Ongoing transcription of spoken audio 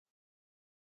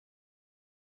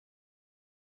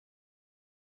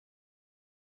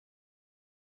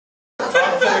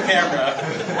the camera.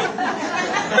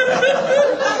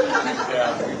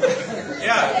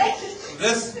 Yeah.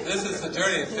 This is the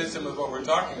journey. It fits in with what we're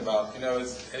talking about. You know,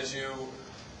 as you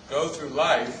go through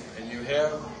life and you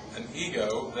have an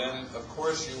ego, then of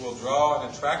course you will draw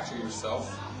and attract to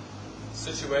yourself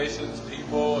situations,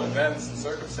 people, events, and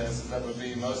circumstances that would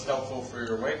be most helpful for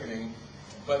your awakening.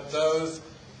 But those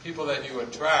people that you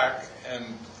attract, and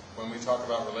when we talk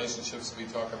about relationships, we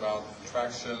talk about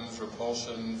attractions,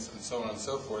 repulsions, and so on and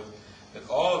so forth, that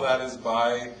all of that is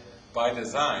by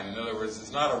design. In other words,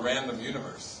 it's not a random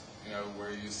universe, you know,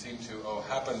 where you seem to,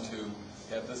 happen to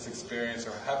have this experience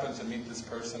or happen to meet this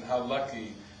person, how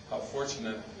lucky, how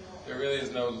fortunate. There really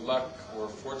is no luck or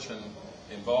fortune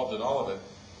involved in all of it.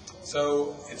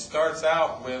 So it starts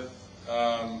out with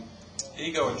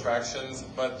ego attractions,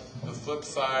 but the flip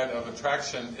side of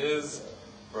attraction is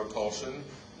repulsion.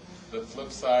 The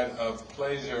flip side of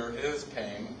pleasure is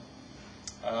pain.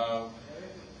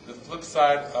 The flip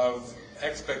side of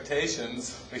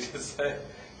expectations, because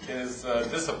is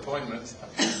disappointment,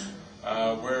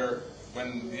 where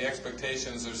when the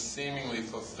expectations are seemingly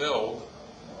fulfilled,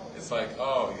 it's like,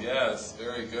 oh yes,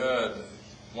 very good,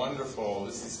 wonderful,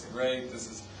 this is great, this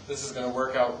is going to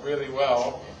work out really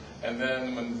well. And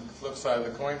then when the flip side of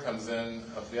the coin comes in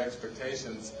of the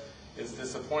expectations, it's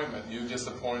disappointment. You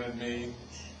disappointed me.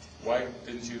 Why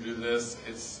didn't you do this?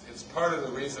 It's part of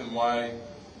the reason why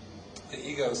the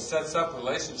ego sets up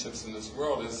relationships in this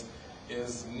world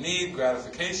is need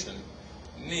gratification.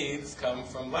 Needs come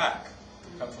from lack,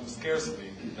 come from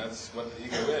scarcity. That's what the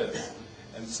ego is.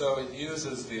 And so it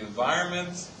uses the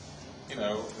environment, you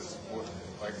know,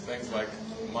 like things like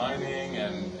mining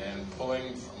and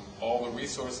pulling from all the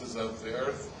resources of the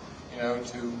earth, you know,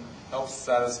 to help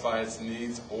satisfy its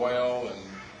needs, oil and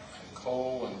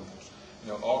coal and,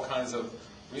 you know, all kinds of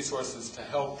resources to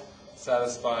help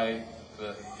satisfy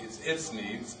its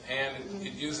needs. And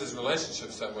it uses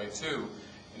relationships that way too,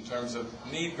 in terms of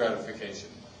need gratification.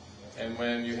 And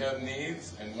when you have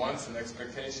needs and wants and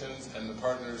expectations and the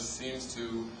partner seems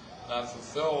to not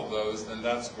fulfill those, then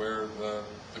that's where the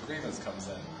grievance comes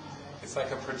in. It's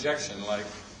like a projection, like,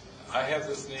 I have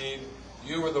this need,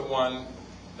 you were the one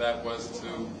that was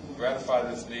to gratify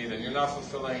this need, and you're not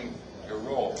fulfilling your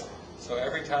role. So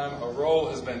every time a role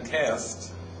has been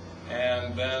cast,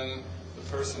 and then the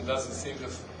person doesn't seem to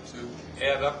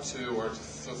add up to or to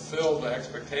fulfill the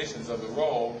expectations of the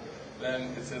role,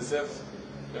 then it's as if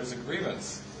there's a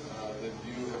grievance that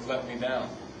you have let me down.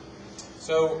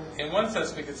 So in one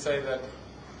sense we could say that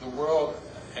the world,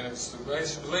 and it's the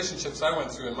relationships I went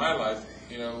through in my life,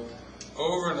 you know,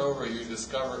 over and over you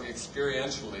discover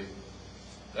experientially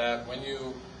that when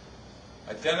you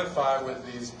identify with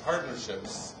these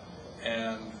partnerships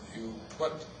and you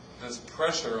put this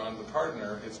pressure on the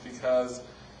partner, it's because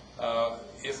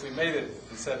if we made it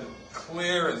and said it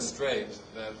clear and straight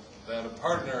that a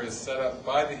partner is set up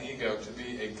by the ego to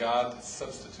be a God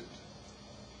substitute.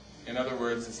 In other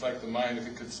words, it's like the mind, if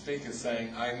it could speak, is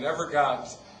saying, I never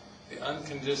got the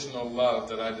unconditional love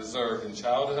that I deserved in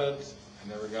childhood. I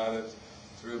never got it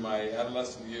through my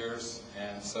adolescent years,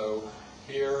 and so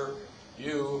here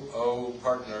you, oh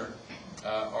partner,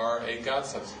 are a God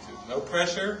substitute. No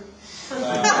pressure, no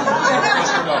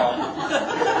pressure at all.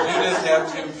 You just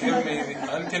have to give me the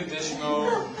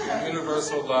unconditional,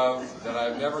 universal love that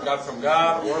I've never got from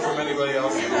God or from anybody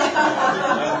else.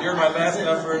 And you're my last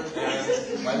effort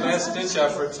and my last ditch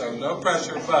effort, so no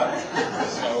pressure, but.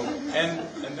 So, and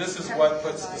this is what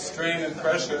puts the strain and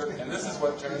pressure, and this is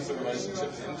what turns the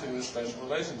relationships into a special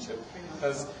relationship.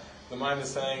 Because the mind is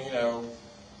saying, you know,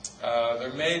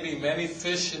 there may be many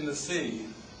fish in the sea,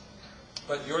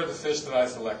 but you're the fish that I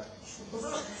selected.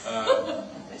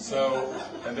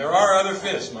 And there are other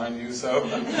fish, mind you, so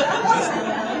just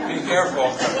be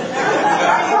careful.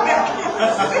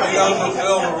 If you don't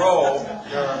fulfill the role,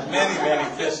 there are many, many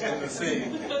fish in the sea.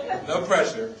 No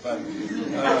pressure, but you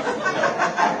know,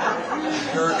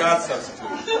 you're a God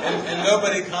substitute. And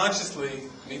nobody consciously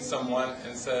meets someone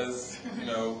and says, you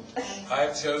know,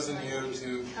 I've chosen you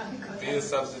to be a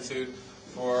substitute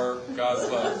for God's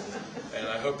love, and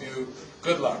I hope you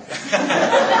good luck.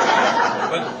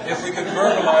 But if we could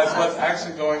verbalize what's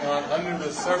actually going on under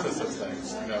the surface of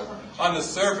things, you know, on the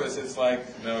surface it's like,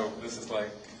 no, this is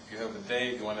like you have a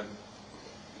date, you want to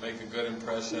make a good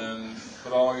impression,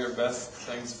 put all your best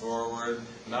things forward,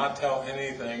 not tell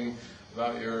anything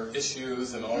about your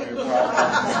issues and all your problems in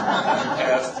the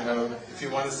past. You know, if you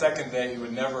want a second date, you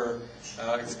would never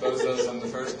expose those on the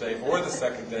first date, or the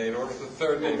second date, or the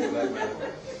third date for that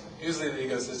matter. Usually the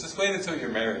ego says, just wait until you're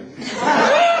married. Wait until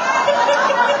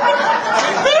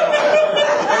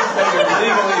you're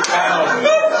legally bound.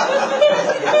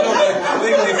 Until the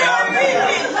legally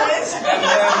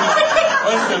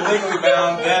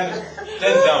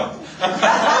then dump.